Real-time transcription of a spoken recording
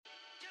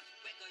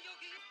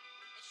heel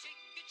and shake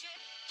your chest.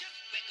 Just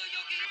wiggle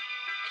your heel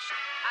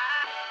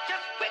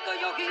just wiggle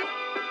your heel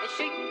and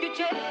shake your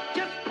chest.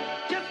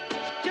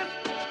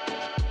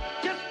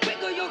 Just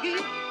wiggle your heel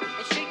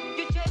and shake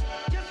your chest.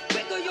 Just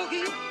wiggle your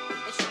heel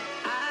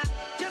and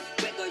just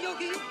wiggle your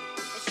heel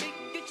and shake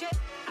your chest.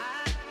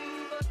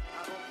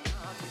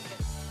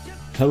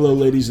 Hello,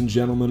 ladies and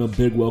gentlemen. A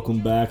big welcome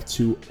back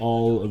to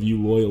all of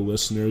you loyal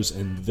listeners,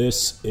 and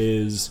this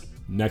is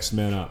Next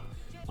Man Up.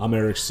 I'm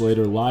Eric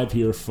Slater, live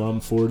here from,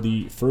 for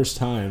the first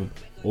time,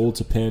 Old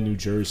Tappan, New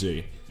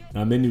Jersey.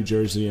 I'm in New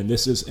Jersey, and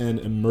this is an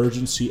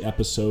emergency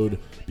episode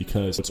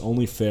because it's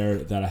only fair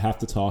that I have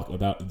to talk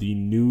about the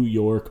New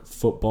York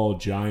Football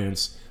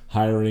Giants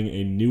hiring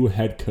a new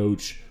head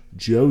coach,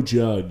 Joe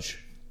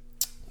Judge,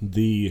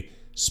 the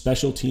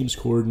special teams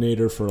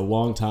coordinator for a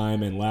long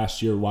time and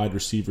last year wide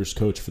receivers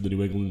coach for the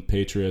New England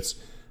Patriots,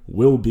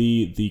 will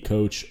be the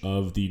coach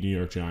of the New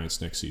York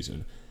Giants next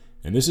season.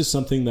 And this is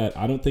something that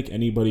I don't think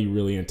anybody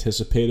really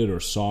anticipated or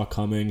saw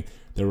coming.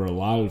 There were a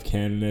lot of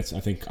candidates.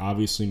 I think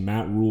obviously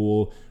Matt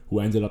Rule,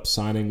 who ended up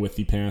signing with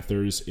the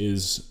Panthers,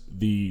 is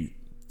the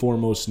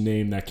foremost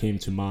name that came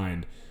to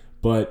mind.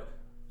 But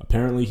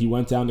apparently he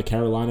went down to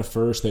Carolina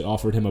first. They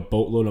offered him a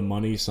boatload of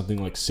money,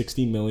 something like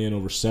 $60 million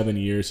over 7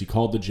 years. He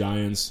called the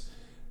Giants,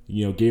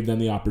 gave them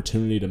the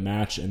opportunity to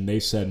match, and they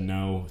said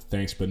no,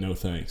 thanks, but no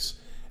thanks.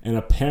 And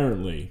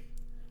apparently,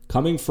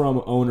 coming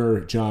from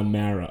owner John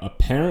Mara,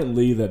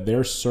 apparently that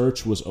their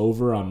search was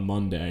over on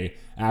Monday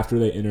after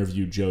they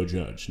interviewed Joe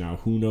Judge.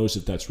 Now, who knows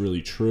if that's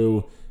really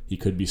true? He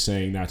could be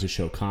saying that to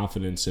show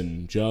confidence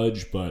in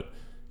Judge, but,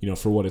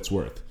 for what it's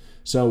worth.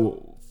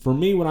 So, for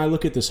me, when I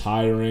look at this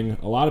hiring,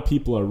 a lot of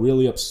people are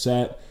really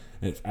upset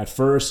at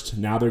first.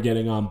 Now they're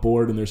getting on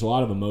board, and there's a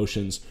lot of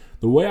emotions.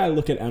 The way I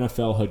look at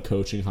NFL head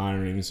coaching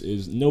hirings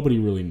is nobody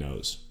really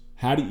knows.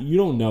 You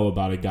don't know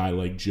about a guy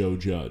like Joe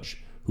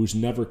Judge, who's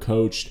never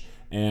coached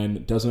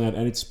and doesn't have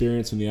any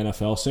experience in the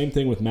NFL. Same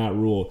thing with Matt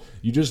Rule.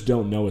 You just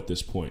don't know at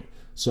this point.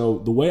 So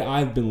the way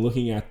I've been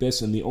looking at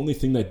this, and the only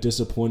thing that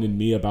disappointed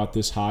me about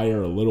this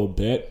hire a little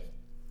bit,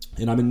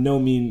 and I'm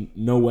in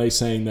no way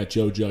saying that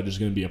Joe Judge is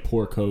going to be a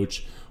poor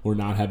coach or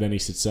not have any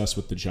success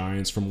with the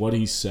Giants. From what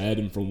he said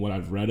and from what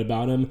I've read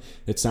about him,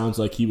 it sounds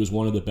like he was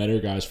one of the better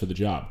guys for the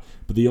job.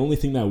 But the only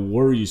thing that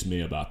worries me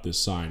about this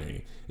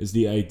signing is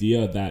the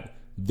idea that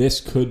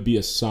this could be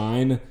a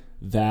sign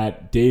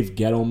that Dave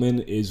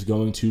Gettleman is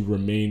going to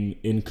remain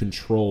in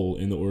control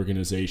in the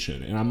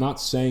organization. And I'm not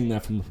saying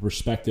that from a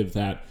perspective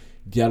that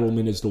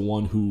Gettleman is the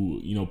one who,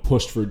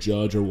 pushed for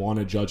Judge or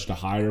wanted Judge to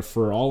hire.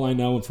 For all I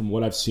know, and from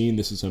what I've seen,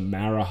 this is a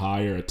Mara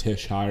hire, a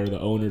Tisch hire. The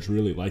owners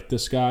really like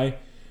this guy.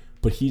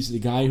 But he's the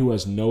guy who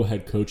has no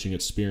head coaching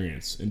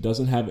experience and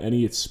doesn't have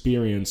any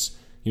experience,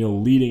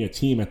 leading a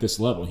team at this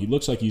level. He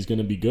looks like he's going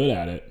to be good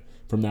at it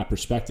from that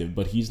perspective,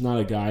 but he's not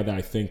a guy that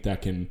I think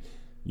that can,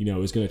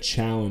 is going to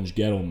challenge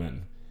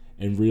Gettleman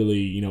and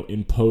really,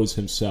 impose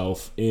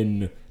himself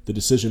in the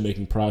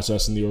decision-making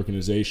process in the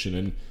organization.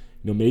 And,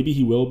 maybe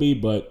he will be,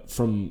 but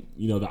from,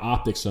 the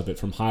optics of it,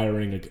 from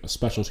hiring a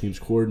special teams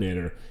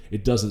coordinator,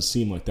 it doesn't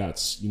seem like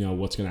that's,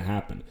 what's going to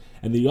happen.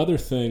 And the other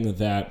thing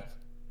that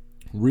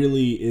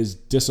really is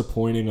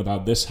disappointing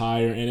about this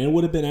hire, and it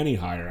would have been any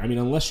hire. I mean,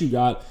 unless you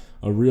got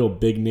a real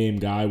big-name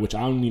guy, which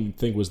I don't even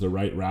think was the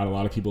right route. A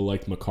lot of people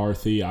liked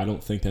McCarthy. I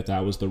don't think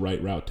that was the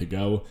right route to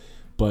go.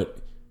 But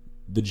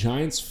the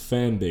Giants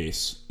fan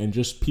base and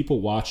just people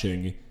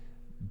watching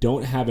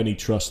don't have any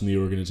trust in the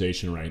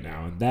organization right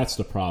now, and that's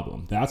the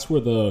problem. That's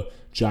where the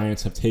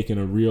Giants have taken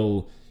a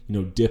real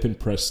dip in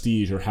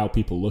prestige, or how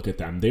people look at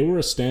them. They were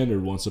a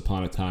standard once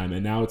upon a time,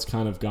 and now it's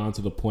kind of gone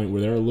to the point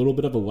where they're a little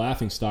bit of a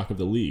laughingstock of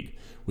the league.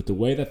 With the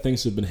way that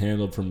things have been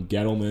handled, from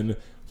Gettleman,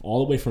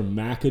 all the way from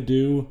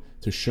McAdoo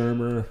to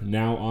Shermer,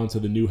 now onto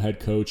the new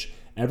head coach,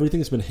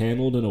 everything's been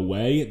handled in a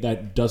way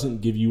that doesn't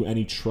give you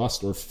any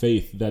trust or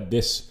faith that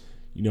this,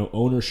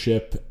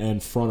 ownership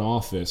and front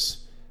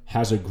office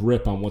has a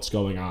grip on what's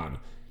going on.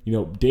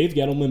 Dave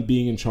Gettleman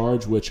being in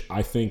charge, which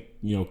I think,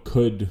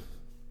 could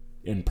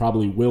and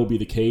probably will be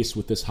the case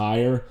with this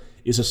hire,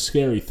 is a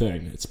scary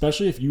thing,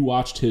 especially if you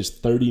watched his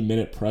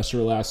 30-minute presser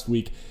last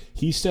week.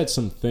 He said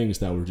some things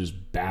that were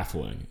just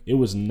baffling. It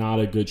was not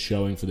a good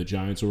showing for the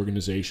Giants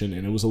organization,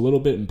 and it was a little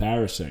bit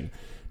embarrassing.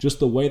 Just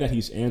the way that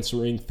he's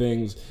answering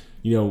things.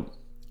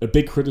 A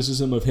big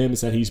criticism of him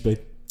is that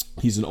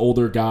he's an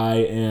older guy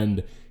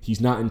and he's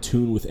not in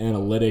tune with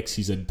analytics.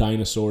 He's a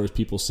dinosaur, as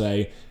people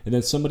say. And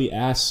then somebody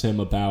asks him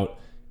about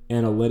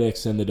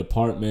analytics and the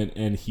department,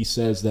 and he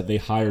says that they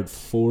hired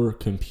 4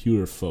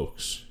 computer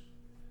folks.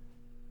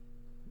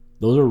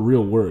 Those are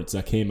real words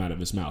that came out of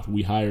his mouth.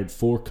 We hired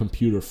 4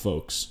 computer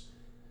folks.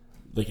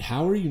 Like,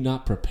 how are you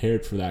not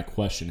prepared for that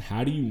question?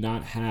 How do you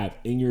not have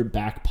in your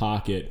back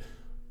pocket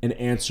an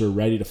answer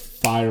ready to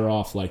fire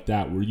off like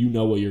that, where you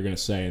know what you're going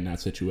to say in that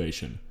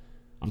situation?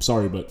 I'm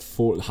sorry, but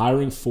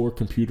hiring 4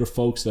 computer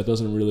folks, that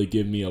doesn't really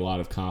give me a lot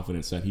of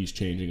confidence that he's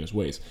changing his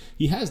ways.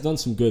 He has done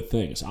some good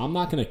things. I'm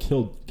not going to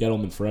kill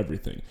Gettleman for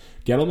everything.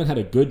 Gettleman had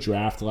a good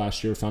draft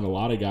last year, found a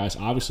lot of guys,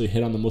 obviously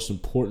hit on the most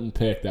important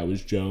pick, that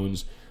was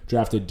Jones.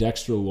 drafted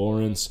Dexter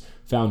Lawrence,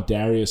 found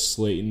Darius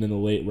Slayton in the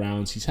late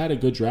rounds. He's had a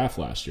good draft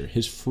last year.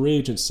 His free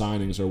agent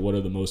signings are what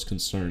are the most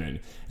concerning.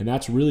 And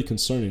that's really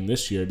concerning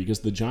this year because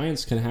the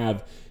Giants can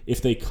have,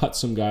 if they cut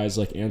some guys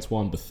like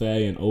Antoine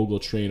Bethea and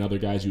Ogletree and other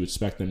guys you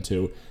expect them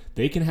to,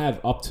 they can have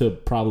up to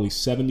probably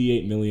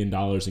 $78 million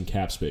in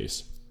cap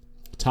space.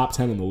 Top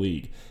 10 in the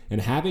league.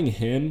 And having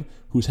him,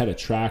 who's had a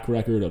track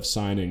record of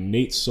signing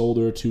Nate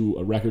Solder to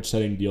a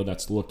record-setting deal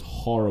that's looked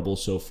horrible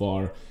so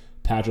far,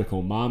 Patrick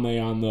Omame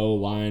on the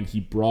line. He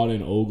brought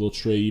in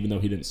Ogletree, even though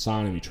he didn't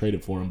sign him, he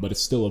traded for him, but it's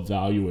still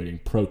evaluating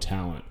pro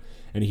talent,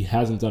 and he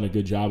hasn't done a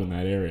good job in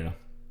that area.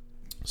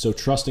 So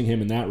trusting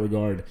him in that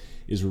regard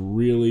is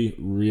really,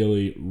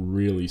 really,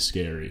 really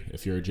scary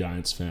if you're a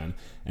Giants fan.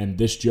 And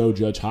this Joe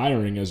Judge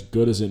hiring, as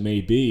good as it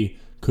may be,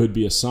 could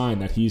be a sign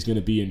that he's going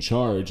to be in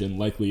charge, and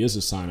likely is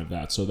a sign of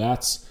that. So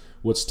that's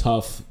what's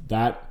tough.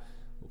 That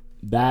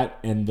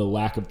and the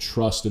lack of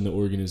trust in the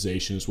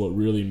organization is what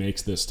really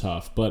makes this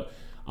tough. But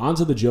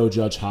onto the Joe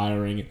Judge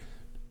hiring.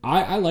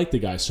 I like the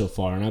guy so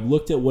far, and I've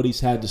looked at what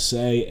he's had to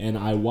say, and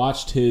I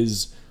watched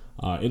his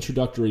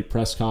introductory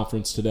press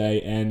conference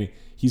today, and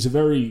he's a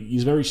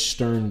very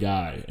stern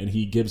guy, and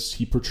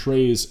he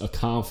portrays a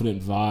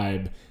confident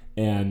vibe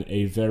and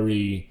a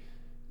very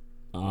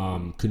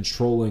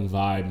controlling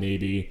vibe,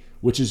 maybe,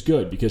 which is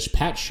good because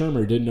Pat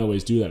Shurmur didn't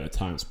always do that at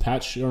times.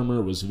 Pat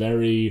Shurmur was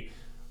very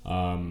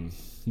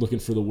looking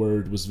for the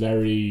word, was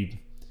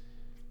very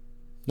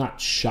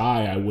not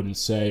shy, I wouldn't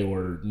say,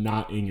 or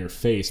not in your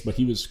face, but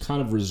he was kind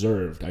of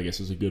reserved, I guess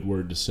is a good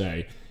word to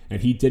say.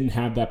 And he didn't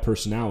have that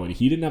personality.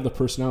 He didn't have the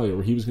personality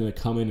where he was going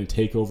to come in and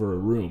take over a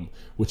room,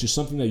 which is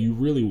something that you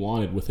really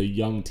wanted with a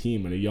young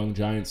team and a young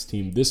Giants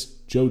team. This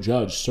Joe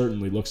Judge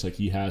certainly looks like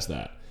he has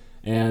that.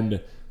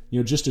 And,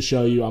 just to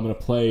show you, I'm going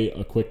to play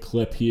a quick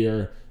clip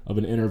here of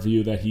an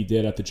interview that he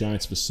did at the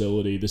Giants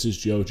facility. This is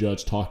Joe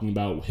Judge talking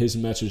about his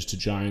message to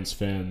Giants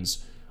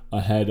fans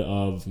ahead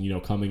of,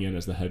 coming in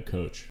as the head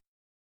coach.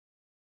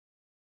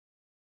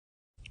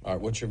 All right,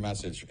 what's your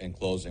message in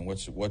closing?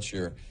 What's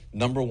your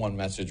number one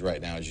message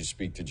right now as you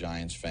speak to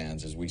Giants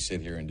fans as we sit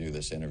here and do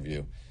this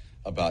interview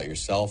about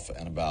yourself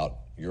and about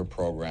your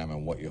program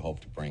and what you hope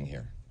to bring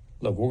here?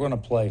 Look, we're going to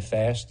play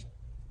fast.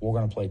 We're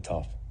going to play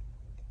tough.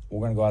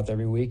 We're going to go out there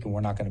every week, and we're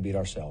not going to beat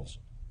ourselves.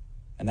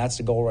 And that's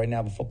the goal right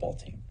now of a football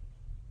team.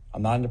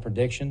 I'm not into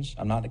predictions.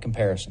 I'm not into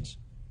comparisons.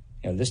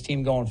 This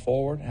team going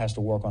forward has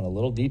to work on the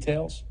little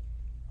details,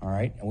 all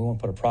right? And we want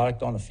to put a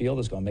product on the field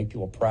that's going to make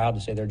people proud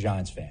to say they're a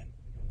Giants fan.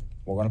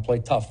 We're going to play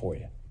tough for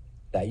you.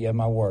 That you have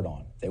my word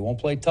on. If they won't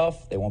play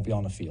tough, they won't be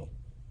on the field.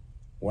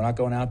 We're not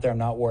going out there. I'm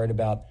not worried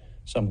about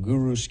some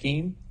guru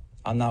scheme.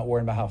 I'm not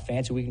worried about how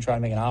fancy we can try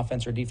to make an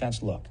offense or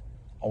defense look.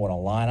 I want to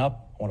line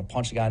up. I want to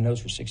punch the guy in the nose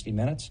for 60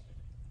 minutes.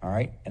 All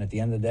right? And at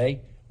the end of the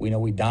day, we know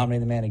we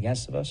dominated the man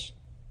against us,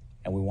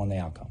 and we won the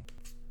outcome.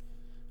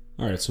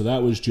 All right, so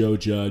that was Joe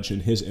Judge in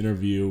his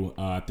interview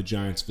at the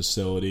Giants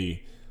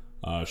facility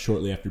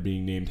shortly after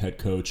being named head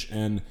coach.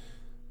 And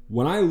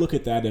when I look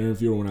at that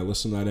interview or when I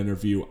listen to that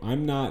interview,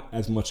 I'm not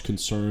as much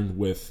concerned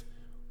with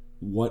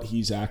what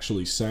he's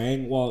actually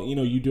saying. Well,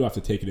 you do have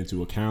to take it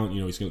into account.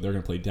 They're going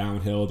to play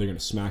downhill. They're going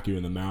to smack you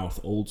in the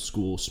mouth, old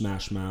school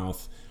smash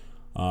mouth,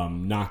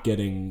 not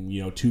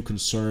getting, too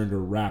concerned or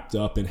wrapped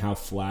up in how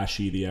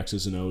flashy the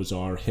X's and O's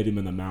are, hit him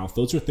in the mouth.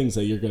 Those are things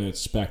that you're going to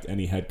expect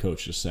any head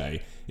coach to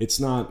say. It's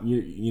not,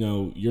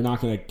 you're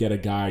not going to get a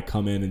guy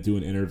come in and do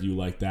an interview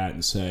like that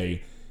and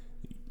say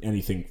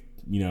anything,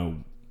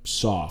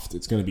 soft.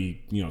 It's going to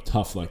be,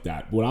 tough like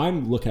that. What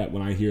I'm look at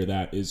when I hear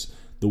that is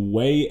the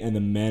way and the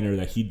manner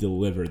that he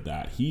delivered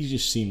that. He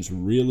just seems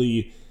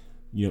really,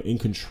 in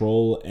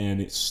control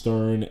and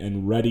stern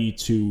and ready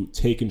to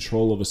take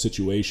control of a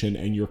situation,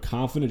 and you're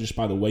confident just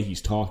by the way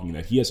he's talking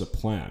that he has a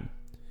plan.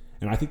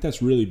 And I think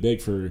that's really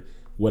big for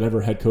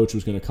whatever head coach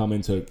was going to come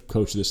in to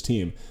coach this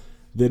team.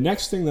 The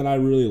next thing that I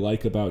really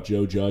like about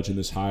Joe Judge and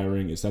this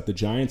hiring is that the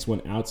Giants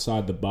went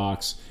outside the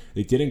box.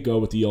 They didn't go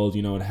with the old,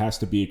 it has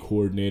to be a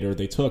coordinator.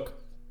 They took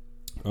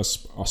a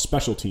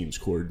special teams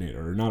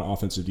coordinator, not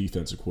offensive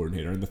defensive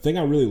coordinator. And the thing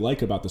I really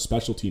like about the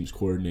special teams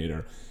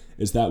coordinator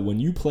is that when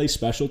you play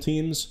special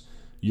teams,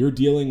 you're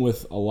dealing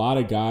with a lot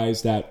of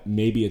guys that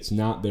maybe it's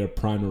not their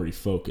primary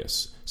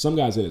focus. Some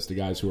guys it is, the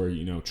guys who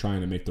are,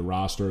 trying to make the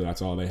roster,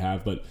 that's all they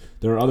have. But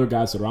there are other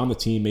guys that are on the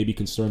team, maybe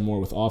concerned more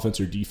with offense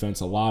or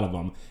defense, a lot of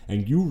them.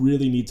 And you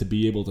really need to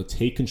be able to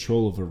take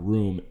control of a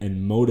room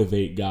and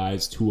motivate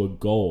guys to a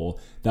goal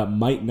that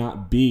might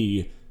not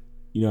be,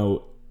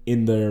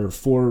 in their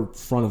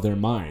forefront of their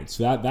mind.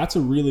 So that's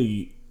a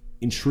really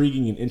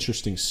intriguing and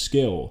interesting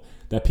skill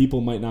that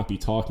people might not be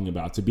talking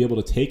about, to be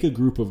able to take a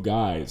group of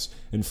guys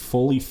and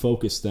fully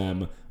focus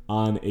them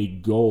on a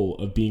goal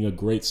of being a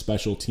great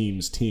special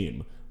teams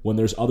team when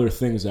there's other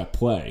things at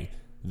play.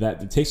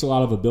 That it takes a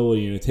lot of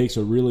ability, and it takes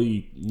a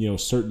really,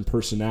 certain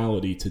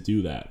personality to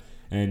do that.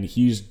 And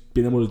he's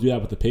been able to do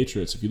that with the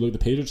Patriots. If you look, the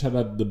Patriots have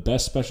had the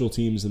best special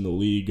teams in the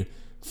league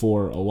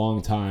for a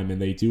long time,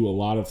 and they do a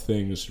lot of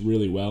things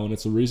really well, and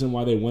it's the reason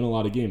why they win a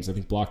lot of games. I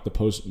think blocked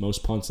the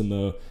most punts in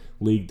the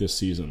league this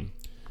season.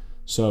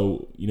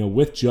 So,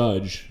 with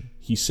Judge,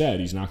 he said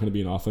he's not going to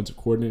be an offensive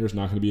coordinator, he's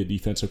not going to be a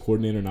defensive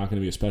coordinator, not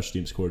going to be a special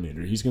teams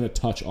coordinator. He's going to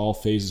touch all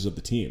phases of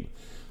the team.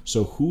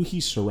 So who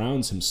he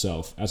surrounds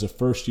himself as a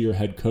first-year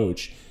head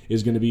coach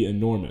is going to be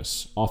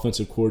enormous.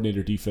 Offensive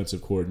coordinator,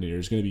 defensive coordinator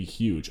is going to be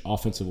huge.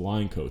 Offensive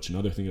line coach,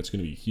 another thing that's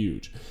going to be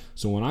huge.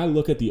 So when I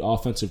look at the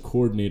offensive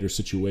coordinator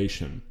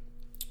situation,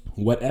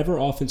 whatever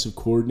offensive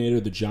coordinator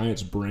the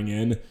Giants bring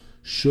in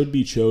should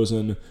be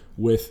chosen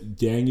with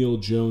Daniel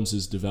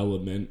Jones's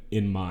development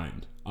in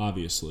mind.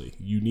 Obviously,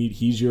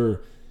 he's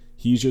your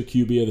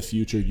QB of the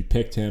future. You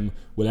picked him.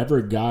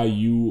 Whatever guy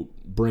you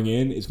bring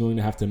in is going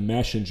to have to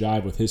mesh and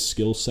jive with his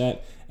skill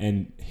set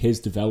and his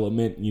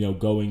development,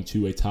 going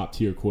to a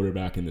top-tier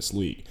quarterback in this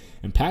league.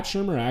 And Pat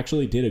Shurmur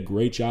actually did a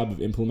great job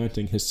of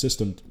implementing his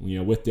system,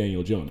 with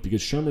Daniel Jones,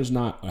 because Shurmur's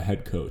not a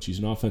head coach. He's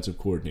an offensive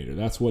coordinator.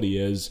 That's what he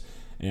is,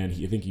 and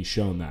I think he's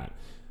shown that.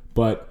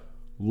 But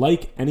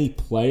like any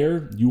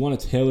player, you want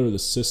to tailor the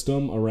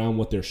system around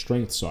what their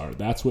strengths are.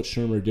 That's what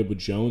Shurmur did with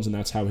Jones, and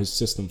that's how his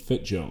system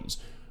fit Jones.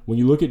 When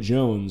you look at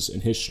Jones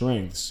and his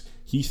strengths,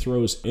 he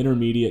throws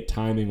intermediate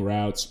timing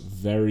routes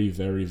very,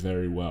 very,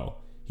 very well.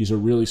 He's a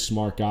really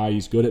smart guy.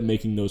 He's good at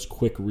making those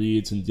quick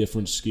reads in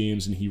different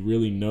schemes, and he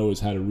really knows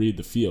how to read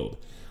the field.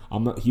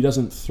 He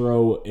doesn't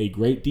throw a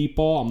great deep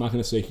ball. I'm not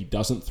going to say he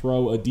doesn't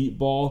throw a deep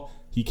ball.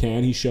 He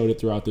can. He showed it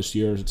throughout this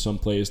year at some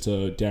plays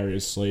to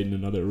Darius Slayton,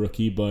 another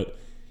rookie, but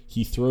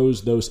he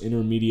throws those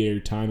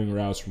intermediate timing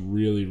routes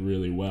really,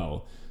 really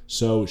well.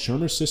 So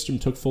Shurmur's system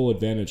took full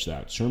advantage of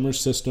that. Shurmur's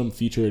system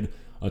featured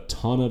a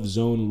ton of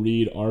zone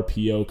read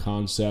RPO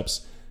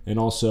concepts and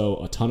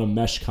also a ton of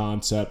mesh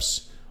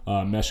concepts.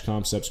 Mesh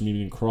concepts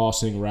meaning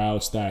crossing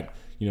routes that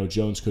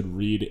Jones could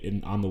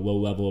read on the low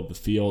level of the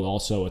field.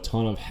 Also a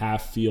ton of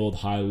half field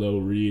high-low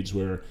reads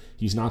where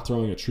he's not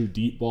throwing a true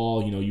deep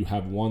ball. You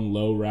have one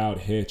low route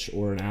hitch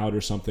or an out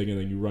or something, and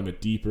then you run a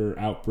deeper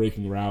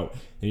out-breaking route,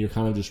 and you're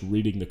kind of just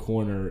reading the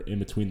corner in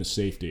between the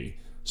safety.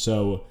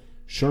 So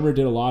Shurmur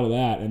did a lot of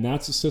that, and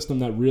that's a system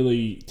that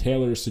really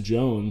tailors to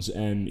Jones,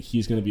 and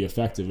he's going to be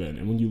effective in.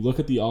 And when you look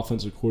at the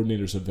offensive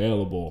coordinators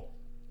available,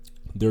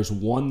 there's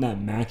one that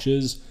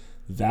matches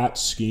that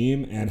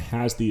scheme and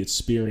has the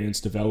experience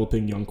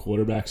developing young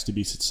quarterbacks to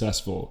be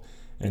successful.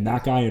 And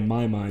that guy, in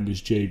my mind,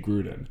 is Jay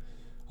Gruden.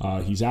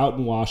 He's out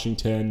in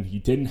Washington. He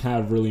didn't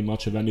have really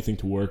much of anything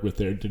to work with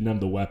there. Didn't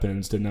have the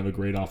weapons, didn't have a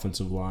great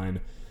offensive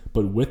line.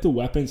 But with the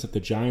weapons that the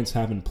Giants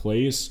have in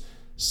place,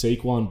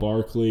 Saquon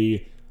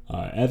Barkley,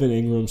 Evan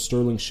Ingram,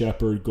 Sterling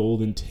Shepard,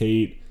 Golden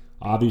Tate,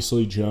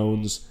 obviously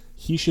Jones,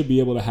 he should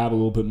be able to have a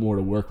little bit more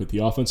to work with. The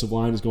offensive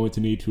line is going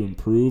to need to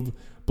improve,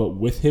 but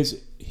with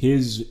his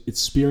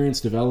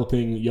experience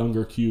developing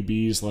younger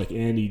QBs like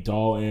Andy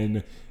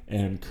Dalton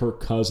and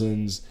Kirk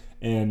Cousins,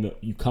 and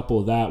you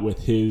couple that with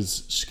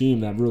his scheme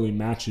that really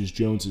matches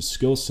Jones'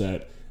 skill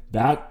set,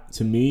 that,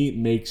 to me,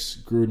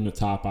 makes Gruden a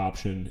top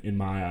option in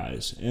my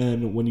eyes.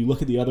 And when you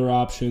look at the other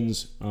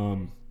options,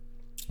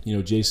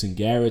 Jason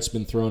Garrett's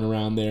been thrown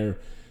around there.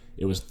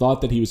 It was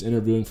thought that he was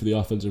interviewing for the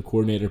offensive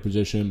coordinator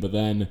position, but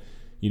then,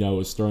 it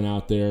was thrown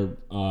out there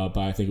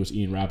by, I think it was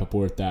Ian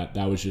Rappaport,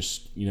 that was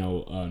just,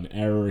 an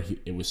error.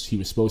 He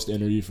was supposed to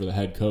interview for the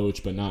head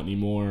coach, but not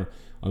anymore.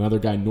 Another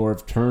guy,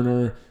 Norv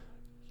Turner,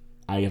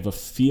 I have a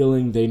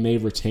feeling they may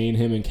retain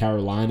him in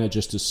Carolina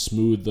just to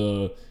smooth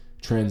the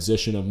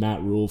transition of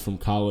Matt Rule from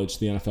college to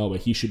the NFL,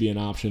 but he should be an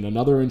option.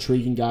 Another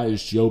intriguing guy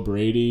is Joe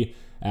Brady,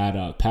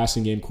 at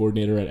passing game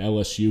coordinator at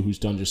LSU, who's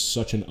done just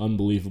such an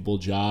unbelievable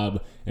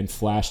job and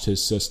flashed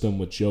his system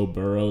with Joe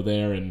Burrow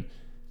there and,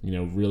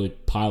 really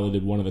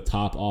piloted one of the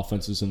top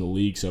offenses in the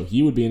league. So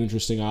he would be an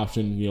interesting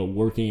option,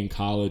 working in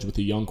college with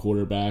a young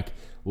quarterback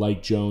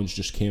like Jones,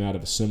 just came out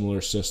of a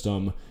similar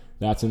system.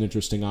 That's an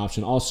interesting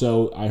option.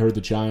 Also, I heard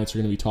the Giants are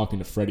going to be talking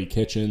to Freddie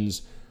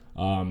Kitchens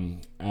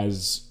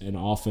as an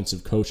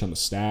offensive coach on the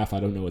staff. I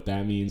don't know what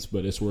that means,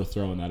 but it's worth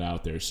throwing that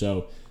out there.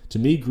 So to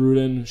me,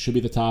 Gruden should be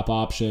the top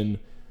option.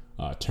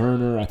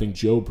 Turner, I think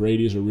Joe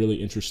Brady is a really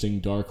interesting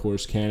dark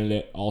horse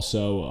candidate.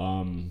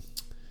 Also,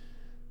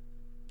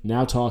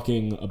 now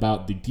talking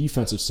about the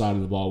defensive side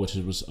of the ball, which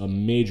was a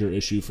major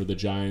issue for the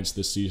Giants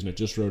this season. I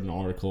just wrote an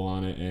article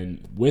on it,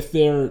 and with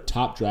their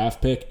top draft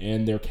pick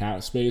and their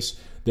cap space,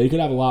 they could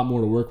have a lot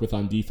more to work with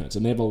on defense.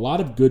 And they have a lot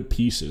of good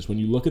pieces. When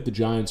you look at the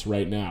Giants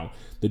right now,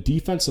 the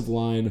defensive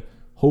line,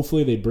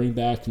 hopefully they bring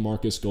back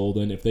Marcus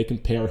Golden. If they can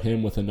pair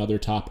him with another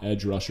top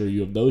edge rusher,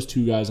 you have those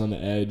two guys on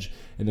the edge,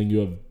 and then you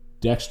have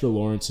Dexter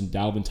Lawrence and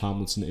Dalvin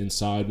Tomlinson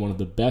inside, one of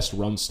the best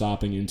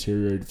run-stopping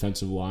interior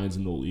defensive lines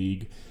in the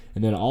league.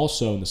 And then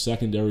also in the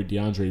secondary,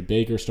 DeAndre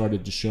Baker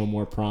started to show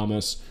more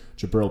promise.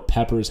 Jabril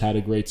Peppers had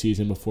a great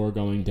season before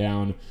going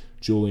down.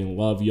 Julian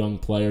Love, young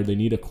player. They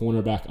need a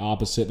cornerback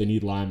opposite. They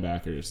need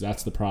linebackers.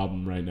 That's the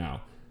problem right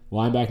now.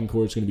 Linebacking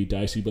core is going to be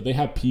dicey, but they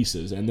have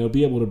pieces, and they'll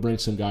be able to bring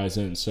some guys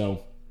in.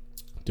 So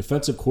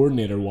defensive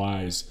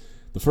coordinator-wise,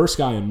 the first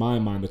guy in my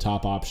mind, the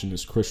top option,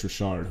 is Chris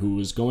Richard, who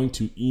is going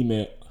to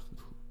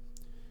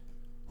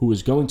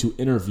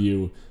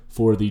interview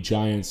for the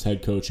Giants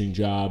head coaching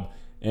job,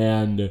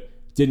 and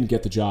didn't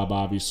get the job,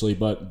 obviously,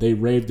 but they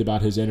raved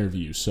about his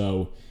interview.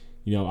 So,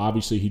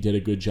 obviously he did a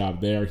good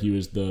job there. He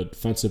was the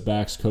defensive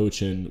backs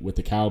coach and with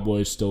the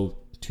Cowboys, still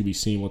to be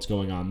seen what's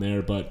going on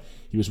there. But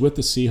he was with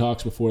the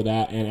Seahawks before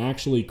that and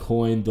actually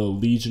coined the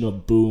Legion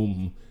of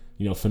Boom,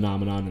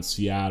 phenomenon in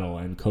Seattle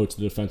and coached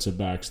the defensive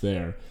backs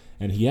there.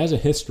 And he has a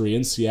history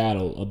in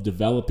Seattle of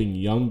developing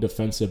young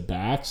defensive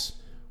backs,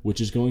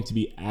 which is going to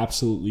be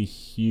absolutely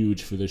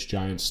huge for this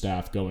Giants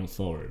staff going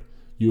forward.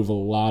 You have a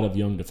lot of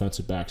young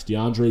defensive backs.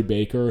 DeAndre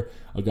Baker,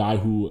 a guy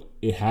who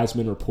it has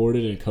been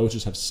reported and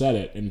coaches have said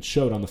it, and it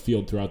showed on the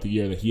field throughout the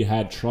year that he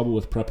had trouble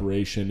with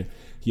preparation.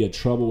 He had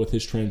trouble with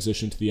his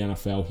transition to the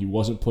NFL. He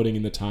wasn't putting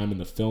in the time in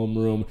the film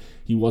room.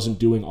 He wasn't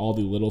doing all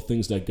the little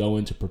things that go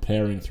into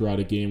preparing throughout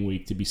a game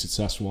week to be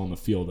successful on the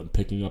field and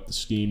picking up the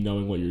scheme,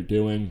 knowing what you're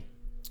doing.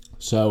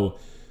 So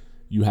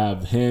you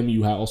have him.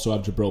 You also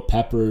have Jabril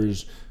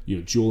Peppers. You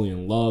have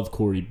Julian Love,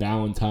 Corey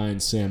Ballantyne,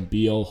 Sam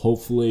Beal.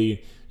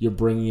 Hopefully you're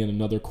bringing in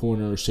another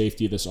corner or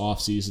safety this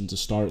offseason to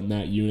start in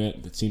that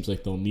unit. It seems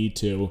like they'll need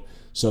to.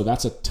 So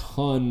that's a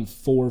ton,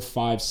 4,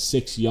 5,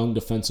 6 young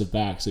defensive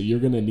backs. So you're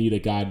going to need a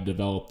guy to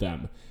develop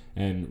them.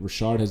 And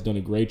Richard has done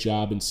a great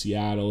job in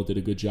Seattle, did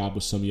a good job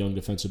with some young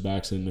defensive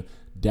backs in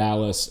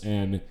Dallas,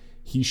 and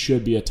he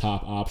should be a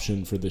top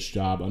option for this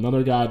job.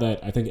 Another guy that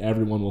I think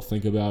everyone will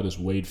think about is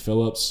Wade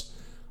Phillips.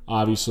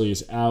 Obviously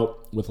is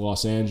out with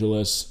Los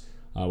Angeles,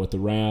 with the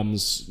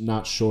Rams.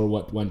 Not sure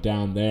what went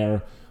down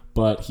there,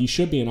 but he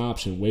should be an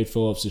option. Wade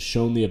Phillips has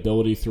shown the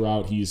ability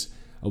throughout.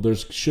 There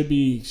should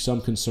be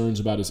some concerns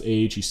about his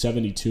age. He's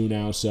 72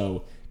 now,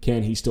 so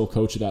can he still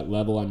coach at that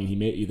level? I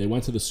mean, they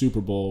went to the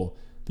Super Bowl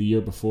the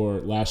year before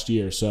last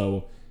year,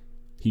 so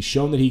he's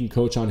shown that he can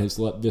coach on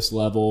this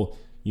level.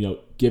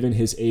 Given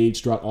his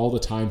age, throughout all the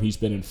time he's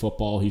been in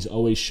football, he's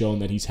always shown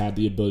that he's had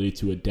the ability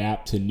to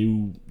adapt to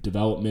new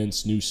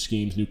developments, new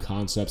schemes, new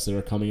concepts that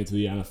are coming into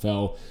the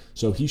NFL.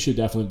 So he should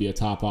definitely be a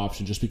top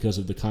option just because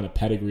of the kind of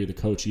pedigree the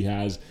coach he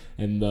has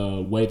and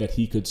the way that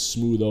he could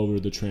smooth over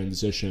the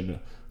transition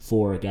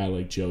for a guy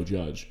like Joe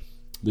Judge.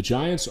 The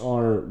Giants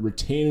are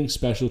retaining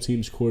special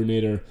teams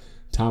coordinator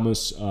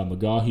Thomas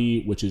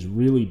McGaughey, which is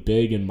really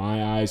big in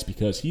my eyes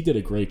because he did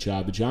a great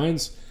job. The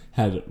Giants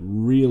had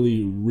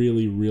really,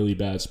 really, really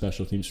bad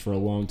special teams for a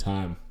long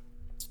time.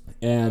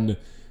 And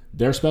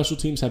their special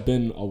teams have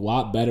been a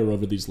lot better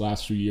over these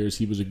last few years.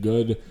 He was a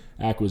good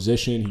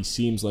acquisition. He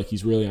seems like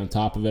he's really on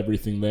top of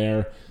everything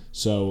there.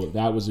 So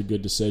that was a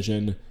good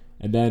decision.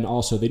 And then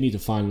also they need to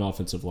find an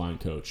offensive line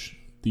coach.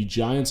 The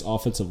Giants'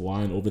 offensive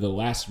line over the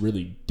last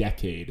really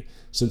decade,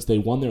 since they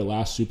won their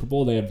last Super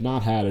Bowl, they have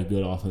not had a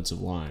good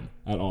offensive line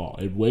at all.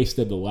 It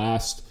wasted the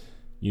last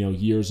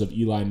years of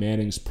Eli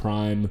Manning's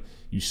prime.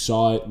 You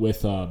saw it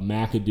with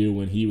McAdoo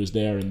when he was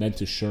there, and then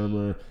to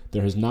Shermer.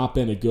 There has not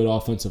been a good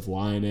offensive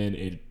line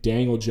in.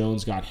 Daniel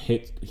Jones got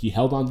hit. He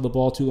held onto the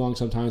ball too long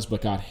sometimes,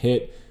 but got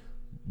hit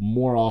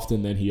more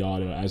often than he ought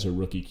to as a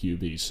rookie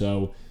QB.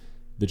 So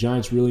the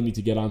Giants really need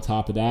to get on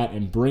top of that,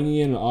 and bringing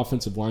in an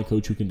offensive line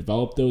coach who can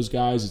develop those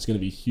guys, it's going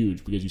to be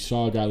huge because you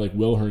saw a guy like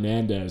Will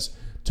Hernandez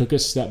took a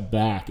step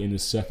back in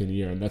his second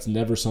year, and that's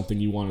never something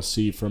you want to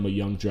see from a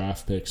young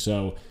draft pick.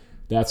 So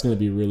that's going to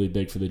be really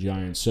big for the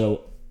Giants.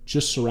 So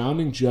just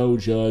surrounding Joe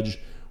Judge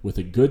with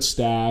a good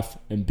staff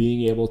and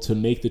being able to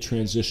make the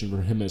transition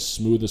for him as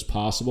smooth as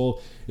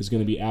possible is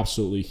going to be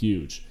absolutely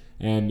huge.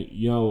 And,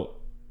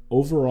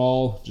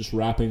 overall, just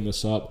wrapping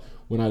this up,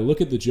 when I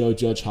look at the Joe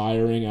Judge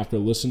hiring after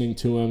listening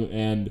to him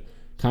and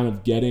kind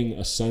of getting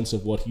a sense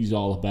of what he's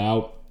all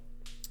about,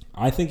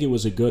 I think it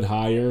was a good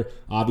hire.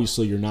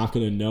 Obviously, you're not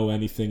going to know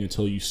anything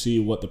until you see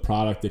what the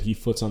product that he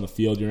puts on the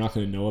field. You're not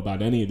going to know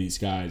about any of these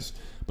guys.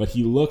 But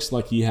he looks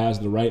like he has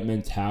the right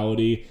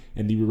mentality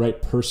and the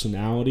right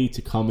personality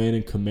to come in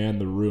and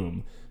command the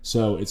room.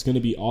 So it's going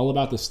to be all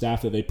about the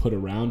staff that they put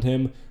around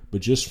him.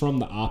 But just from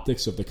the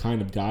optics of the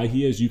kind of guy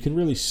he is, you can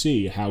really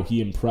see how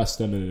he impressed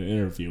them in an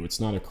interview.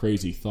 It's not a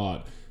crazy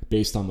thought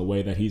based on the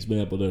way that he's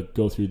been able to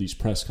go through these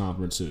press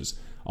conferences.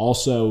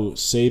 Also,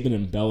 Saban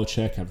and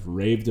Belichick have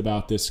raved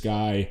about this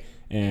guy,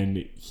 and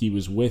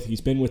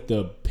he's been with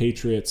the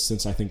Patriots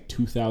since I think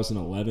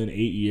 2011, 8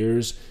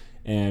 years.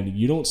 And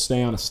you don't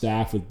stay on a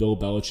staff with Bill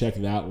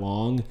Belichick that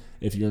long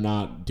if you're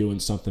not doing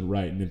something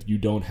right. And if you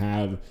don't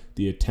have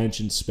the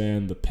attention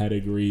span, the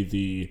pedigree,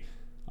 the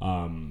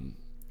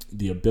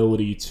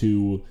ability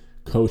to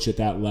coach at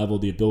that level,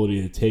 the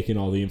ability to take in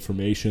all the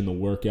information, the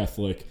work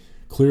ethic.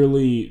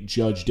 Clearly,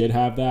 Judge did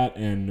have that,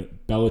 and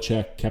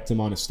Belichick kept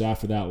him on his staff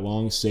for that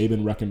long.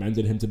 Saban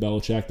recommended him to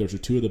Belichick. Those are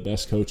two of the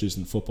best coaches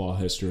in football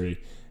history.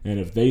 And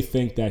if they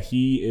think that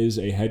he is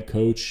a head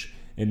coach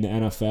in the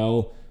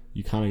NFL,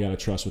 you kind of got to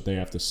trust what they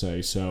have to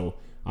say. So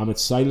I'm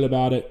excited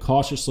about it.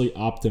 Cautiously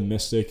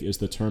optimistic is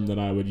the term that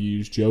I would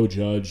use. Joe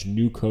Judge,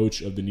 new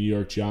coach of the New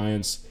York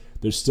Giants.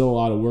 There's still a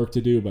lot of work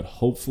to do, but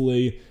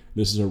hopefully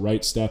this is a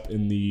right step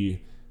in the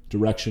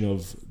direction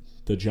of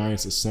the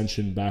Giants'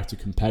 ascension back to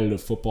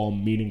competitive football,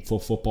 meaningful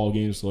football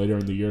games later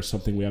in the year,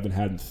 something we haven't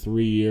had in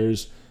 3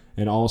 years.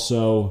 And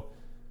also,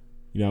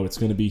 it's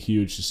going to be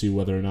huge to see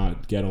whether or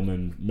not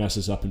Gettleman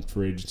messes up in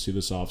free agency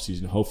this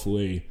offseason.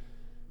 Hopefully,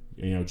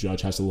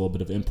 Judge has a little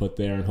bit of input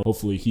there, and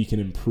hopefully he can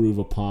improve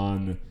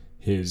upon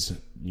his,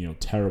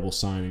 terrible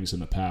signings in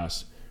the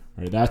past.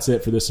 All right, that's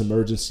it for this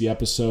emergency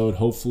episode.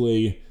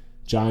 Hopefully,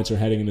 Giants are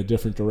heading in a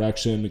different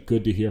direction.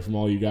 Good to hear from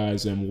all you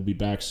guys, and we'll be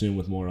back soon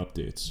with more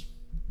updates.